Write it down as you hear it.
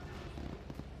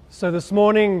So this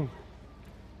morning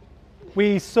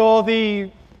we saw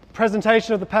the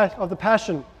presentation of the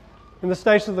Passion in the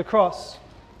Station of the Cross.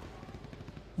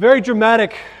 Very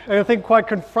dramatic and I think quite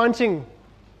confronting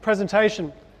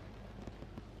presentation.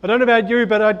 I don't know about you,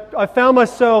 but I found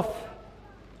myself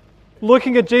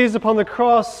looking at Jesus upon the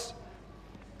cross,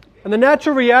 and the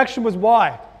natural reaction was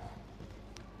why?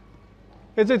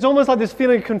 It's almost like this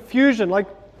feeling of confusion, like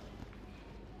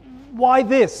why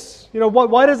this?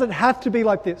 Why does it have to be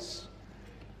like this?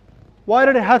 Why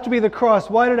did it have to be the cross?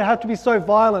 Why did it have to be so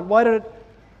violent? Why did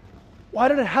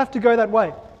it have to go that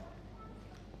way?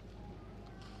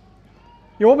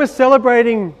 What we're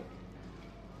celebrating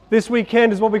this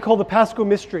weekend is what we call the Paschal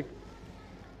Mystery.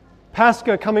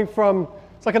 Pascha coming from,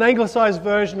 it's like an anglicized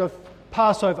version of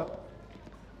Passover.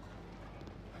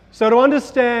 So to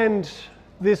understand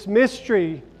this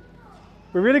mystery,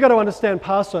 we really got to understand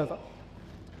Passover.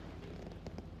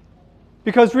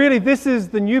 Because really this is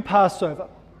the new Passover.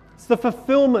 It's the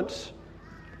fulfillment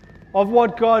of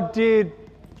what God did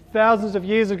thousands of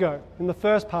years ago in the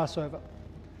first Passover.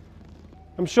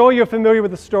 I'm sure you're familiar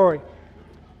with the story.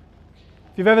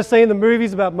 If you've ever seen the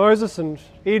movies about Moses and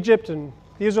Egypt and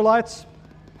the Israelites,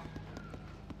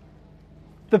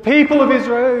 the people of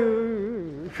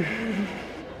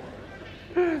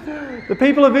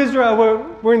Israel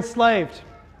were enslaved.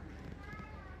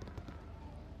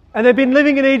 And they've been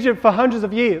living in Egypt for hundreds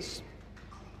of years.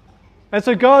 And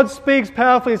so God speaks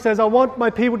powerfully and says, I want my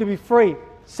people to be free.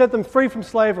 Set them free from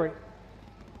slavery.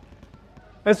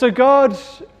 And so God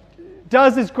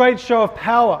does this great show of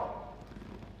power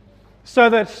so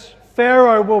that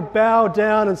Pharaoh will bow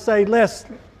down and say, let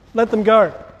them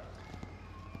go.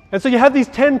 And so you have these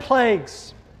 10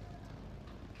 plagues.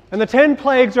 And the 10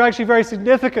 plagues are actually very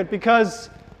significant because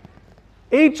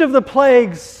each of the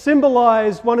plagues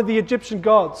symbolized one of the Egyptian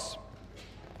gods.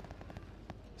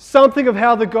 Something of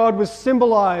how the god was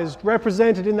symbolized,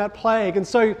 represented in that plague. And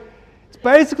so it's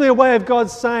basically a way of God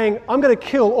saying, I'm going to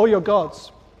kill all your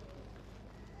gods.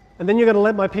 And then you're going to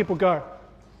let my people go.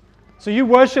 So you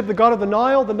worship the god of the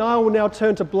Nile will now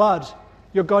turn to blood.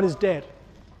 Your God is dead.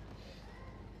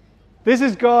 This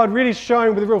is God really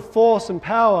showing with real force and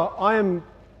power, I am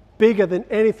bigger than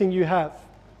anything you have.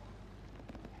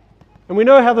 And we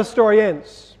know how the story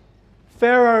ends.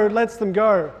 Pharaoh lets them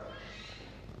go.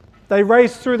 They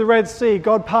race through the Red Sea.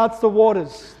 God parts the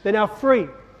waters. They're now free.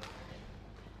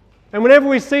 And whenever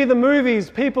we see the movies,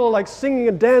 people are like singing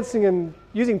and dancing and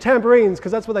using tambourines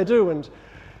because that's what they do. And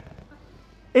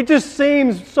it just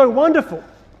seems so wonderful.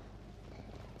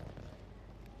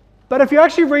 But if you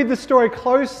actually read the story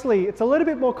closely, it's a little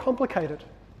bit more complicated.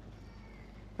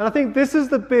 And I think this is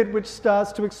the bit which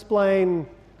starts to explain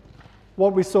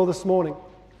what we saw this morning.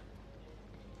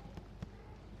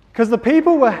 Because the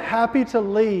people were happy to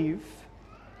leave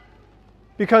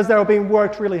because they were being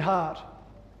worked really hard.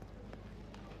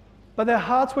 But their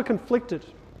hearts were conflicted.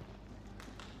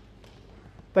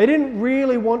 They didn't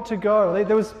really want to go.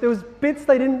 There was bits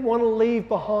they didn't want to leave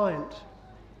behind.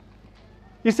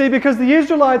 You see, because the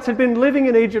Israelites had been living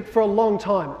in Egypt for a long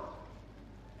time.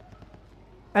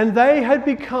 And they had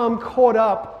become caught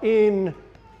up in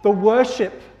the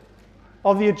worship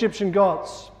of the Egyptian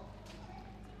gods.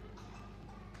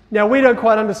 Now, we don't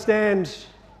quite understand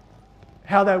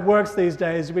how that works these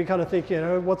days. We kind of think,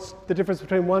 what's the difference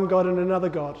between one god and another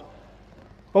god?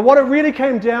 But what it really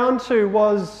came down to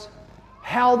was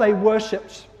how they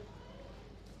worshipped.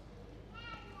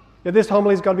 This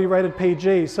homily's got to be rated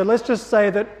PG, so let's just say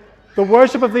that the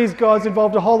worship of these gods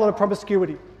involved a whole lot of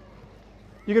promiscuity.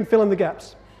 You can fill in the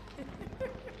gaps.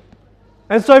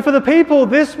 And so for the people,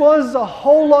 this was a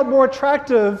whole lot more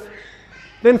attractive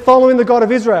than following the God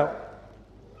of Israel.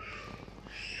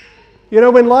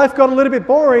 When life got a little bit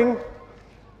boring,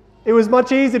 it was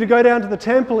much easier to go down to the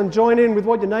temple and join in with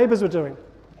what your neighbours were doing.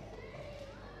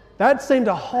 That seemed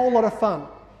a whole lot of fun.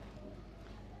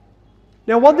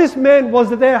 Now, what this meant was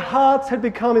that their hearts had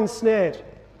become ensnared.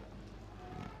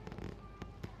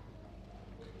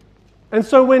 And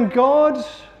so when God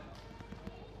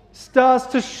starts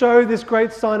to show this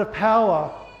great sign of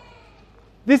power,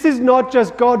 this is not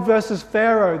just God versus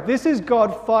Pharaoh. This is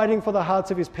God fighting for the hearts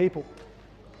of his people.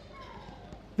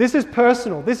 This is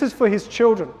personal. This is for his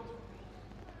children.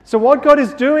 So what God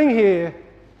is doing here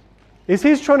is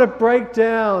he's trying to break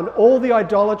down all the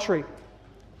idolatry,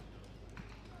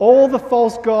 all the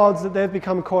false gods that they've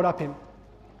become caught up in.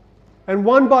 And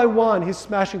one by one, he's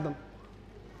smashing them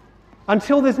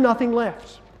until there's nothing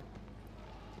left.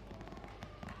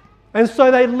 And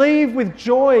so they leave with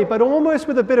joy, but almost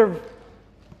with a bit of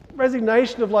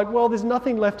resignation of there's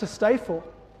nothing left to stay for.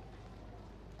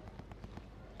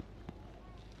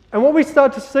 And what we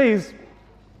start to see is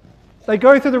They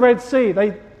go through the Red Sea.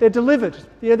 They're delivered.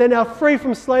 They're now free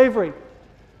from slavery.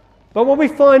 But what we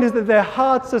find is that their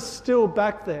hearts are still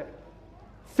back there.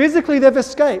 Physically, they've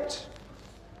escaped,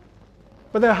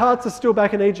 but their hearts are still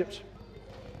back in Egypt.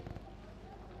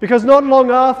 Because not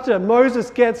long after, Moses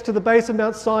gets to the base of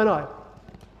Mount Sinai.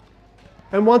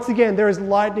 And once again, there is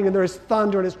lightning and there is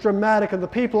thunder and it's dramatic and the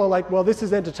people are like, well, this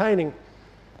is entertaining.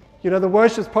 The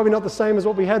worship's probably not the same as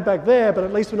what we had back there, but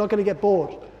at least we're not going to get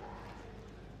bored.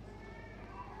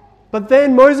 But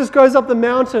then Moses goes up the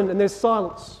mountain and there's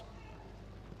silence.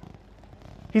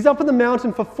 He's up on the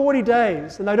mountain for 40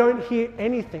 days and they don't hear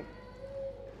anything.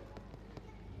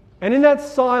 And in that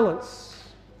silence,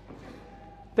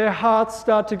 their hearts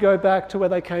start to go back to where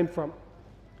they came from.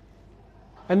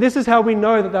 And this is how we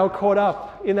know that they were caught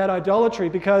up in that idolatry,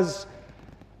 because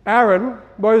Aaron,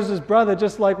 Moses' brother,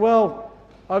 just like, well,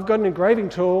 I've got an engraving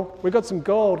tool, we've got some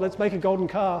gold, let's make a golden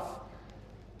calf.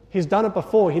 He's done it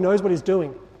before, he knows what he's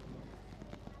doing.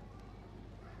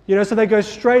 So they go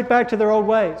straight back to their old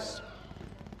ways.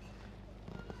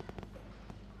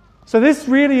 So this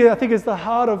really, I think, is the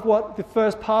heart of what the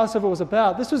first Passover was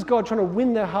about. This was God trying to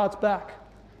win their hearts back.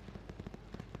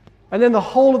 And then the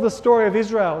whole of the story of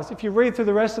Israel, if you read through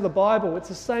the rest of the Bible, it's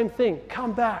the same thing.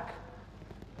 Come back.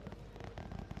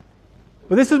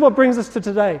 But this is what brings us to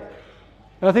today.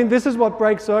 And I think this is what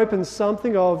breaks open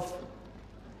something of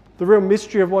the real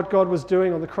mystery of what God was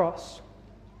doing on the cross.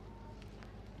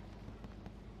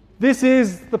 This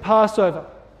is the Passover.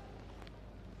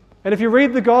 And if you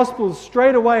read the Gospels,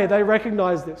 straight away they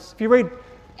recognize this. If you read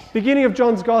the beginning of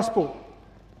John's Gospel,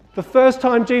 the first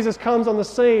time Jesus comes on the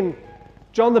scene,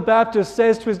 John the Baptist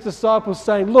says to his disciples,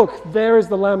 saying, look, there is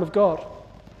the Lamb of God.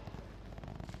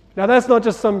 Now that's not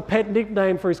just some pet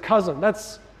nickname for his cousin.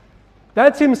 That's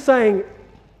him saying,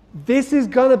 this is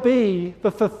going to be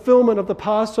the fulfillment of the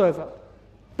Passover.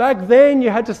 Back then you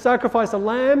had to sacrifice a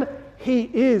lamb. He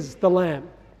is the Lamb,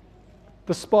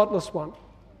 the spotless one.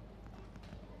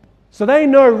 So they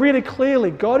know really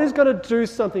clearly God is going to do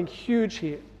something huge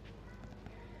here.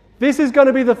 This is going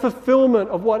to be the fulfillment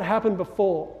of what happened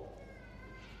before.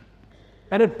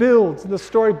 And it builds, and the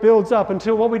story builds up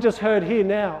until what we just heard here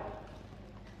now.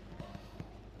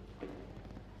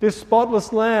 This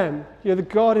spotless lamb, the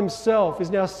God himself, is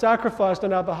now sacrificed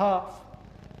on our behalf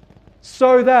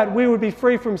so that we would be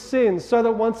free from sin, so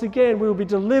that once again we will be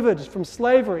delivered from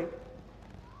slavery.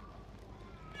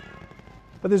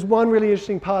 But there's one really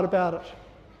interesting part about it.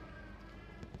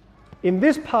 In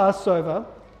this Passover,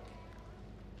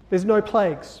 there's no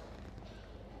plagues.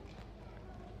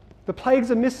 The plagues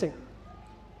are missing.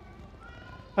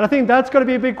 And I think that's got to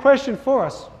be a big question for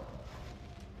us.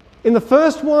 In the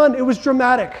first one, it was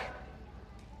dramatic.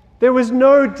 There was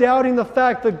no doubting the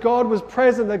fact that God was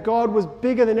present, that God was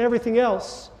bigger than everything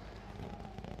else.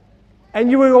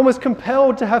 And you were almost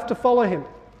compelled to have to follow him.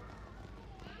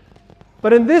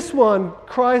 But in this one,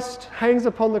 Christ hangs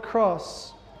upon the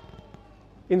cross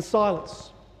in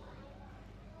silence.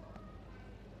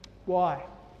 Why?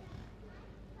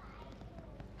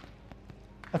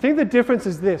 I think the difference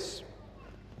is this.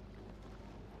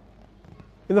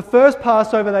 In the first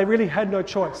Passover, they really had no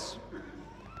choice.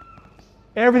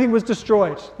 Everything was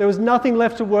destroyed. There was nothing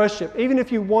left to worship. Even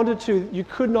if you wanted to, you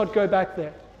could not go back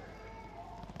there.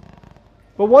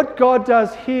 But what God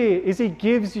does here is he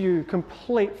gives you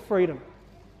complete freedom.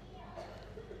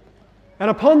 And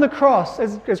upon the cross,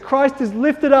 as Christ is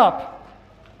lifted up,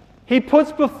 he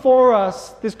puts before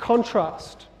us this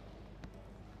contrast.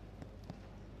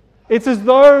 It's as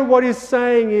though what he's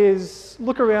saying is,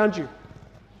 look around you.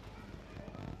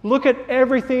 Look at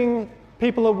everything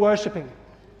people are worshipping.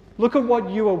 Look at what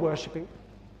you are worshipping.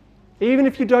 Even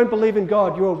if you don't believe in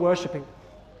God, you are worshipping.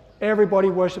 Everybody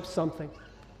worships something.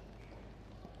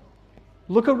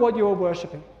 Look at what you are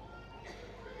worshipping.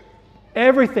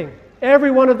 Everything, every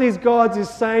one of these gods is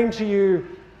saying to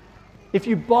you, if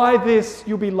you buy this,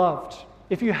 you'll be loved.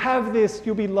 If you have this,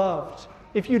 you'll be loved.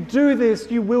 If you do this,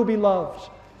 you will be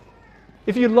loved.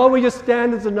 If you lower your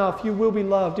standards enough, you will be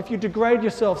loved. If you degrade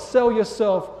yourself, sell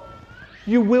yourself,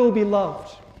 you will be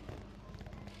loved.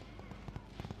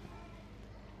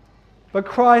 But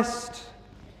Christ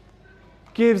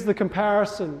gives the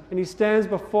comparison, and he stands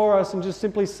before us and just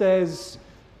simply says,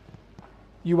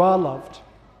 you are loved.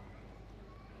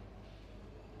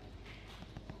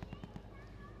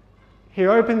 He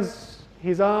opens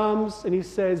his arms and he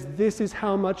says, this is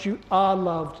how much you are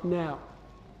loved now.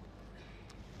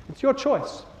 It's your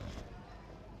choice.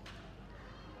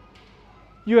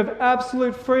 You have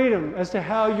absolute freedom as to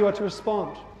how you are to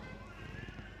respond.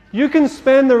 You can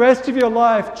spend the rest of your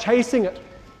life chasing it.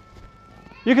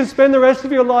 You can spend the rest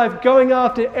of your life going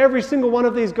after every single one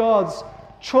of these gods,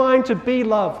 trying to be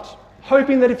loved,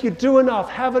 hoping that if you do enough,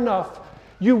 have enough,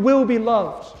 you will be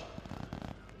loved.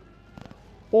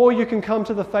 Or you can come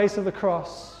to the face of the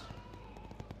cross.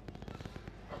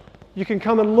 You can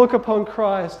come and look upon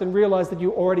Christ and realize that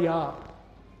you already are.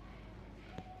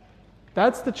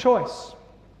 That's the choice.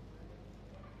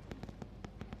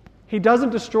 He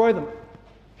doesn't destroy them.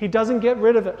 He doesn't get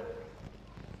rid of it.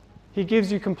 He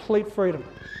gives you complete freedom.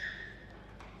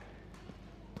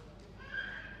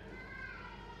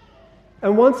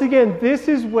 And once again, this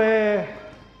is where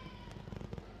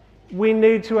we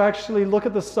need to actually look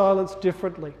at the silence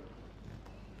differently.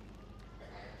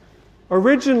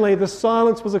 Originally, the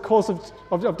silence was a cause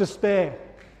of despair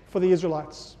for the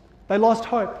Israelites. They lost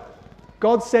hope.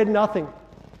 God said nothing.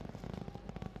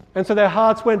 And so their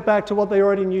hearts went back to what they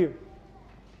already knew.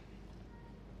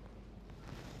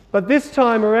 But this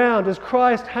time around, as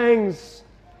Christ hangs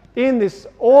in this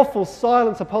awful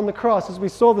silence upon the cross, as we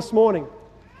saw this morning,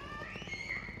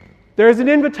 there is an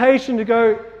invitation to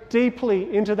go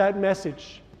deeply into that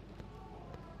message.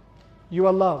 You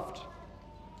are loved.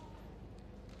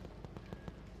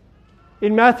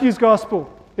 In Matthew's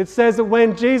Gospel, it says that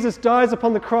when Jesus dies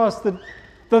upon the cross, the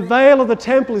veil of the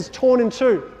temple is torn in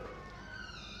two.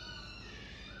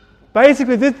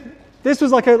 Basically, this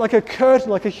was like a curtain,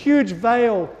 like a huge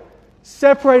veil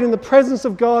separating the presence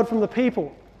of God from the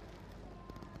people.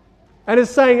 And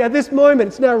it's saying, at this moment,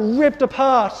 it's now ripped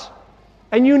apart,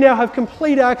 and you now have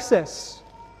complete access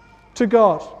to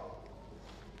God.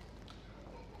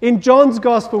 In John's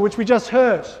Gospel, which we just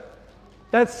heard,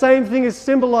 that same thing is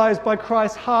symbolized by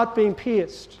Christ's heart being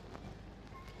pierced.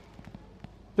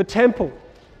 The temple,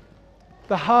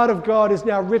 the heart of God, is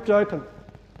now ripped open.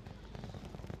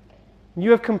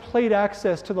 You have complete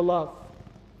access to the love.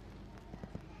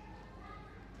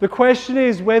 The question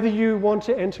is whether you want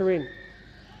to enter in.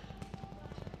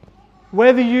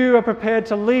 Whether you are prepared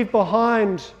to leave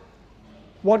behind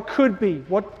what could be,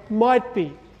 what might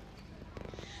be,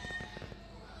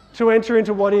 to enter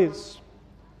into what is.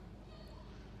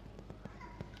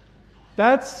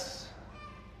 That's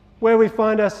where we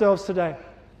find ourselves today.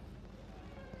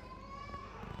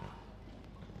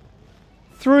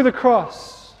 Through the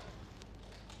cross,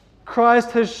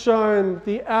 Christ has shown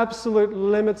the absolute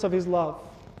limits of his love,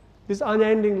 his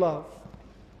unending love,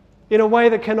 in a way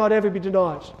that cannot ever be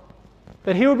denied.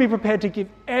 That he would be prepared to give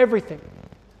everything.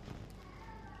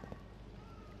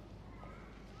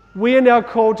 We are now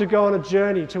called to go on a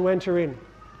journey to enter in.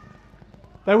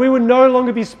 That we would no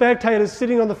longer be spectators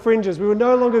sitting on the fringes. We would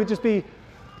no longer just be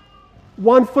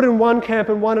one foot in one camp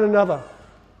and one in another.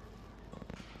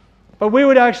 But we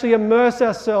would actually immerse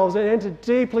ourselves and enter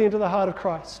deeply into the heart of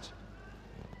Christ.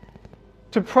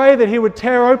 To pray that he would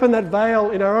tear open that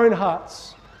veil in our own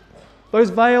hearts.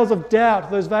 Those veils of doubt,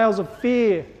 those veils of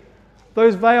fear,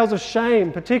 those veils of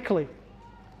shame particularly.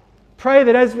 Pray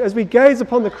that as we gaze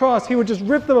upon the cross, he would just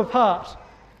rip them apart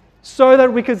so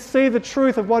that we could see the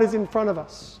truth of what is in front of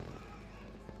us.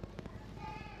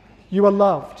 You are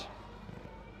loved.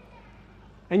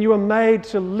 And you are made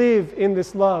to live in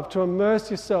this love, to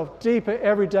immerse yourself deeper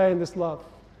every day in this love.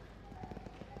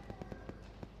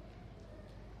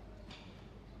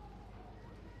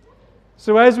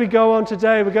 So as we go on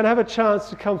today, we're going to have a chance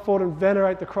to come forward and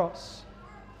venerate the cross.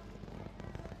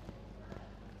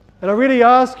 And I really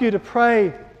ask you to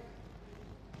pray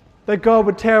that God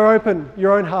would tear open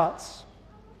your own hearts,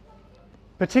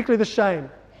 particularly the shame,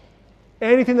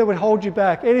 anything that would hold you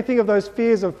back, anything of those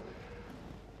fears of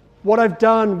what I've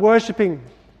done worshipping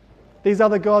these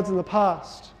other gods in the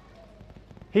past.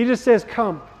 He just says,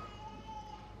 come.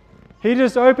 He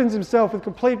just opens himself with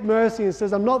complete mercy and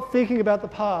says, I'm not thinking about the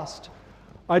past.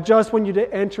 I just want you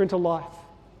to enter into life.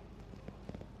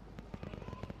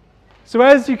 So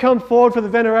as you come forward for the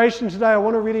veneration today, I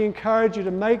want to really encourage you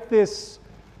to make this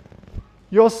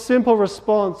your simple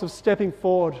response of stepping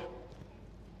forward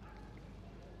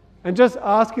and just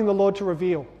asking the Lord to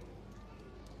reveal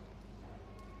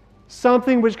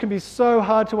something which can be so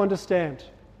hard to understand.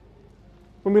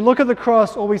 When we look at the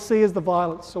cross, all we see is the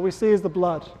violence, all we see is the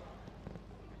blood.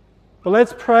 But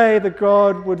let's pray that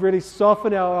God would really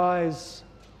soften our eyes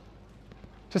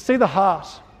to see the heart,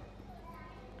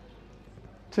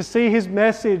 to see his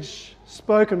message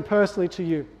spoken personally to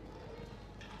you.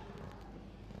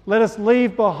 Let us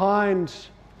leave behind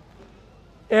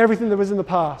everything that was in the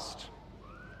past.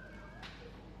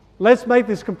 Let's make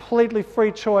this completely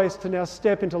free choice to now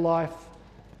step into life,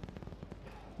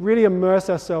 really immerse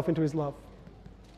ourselves into his love.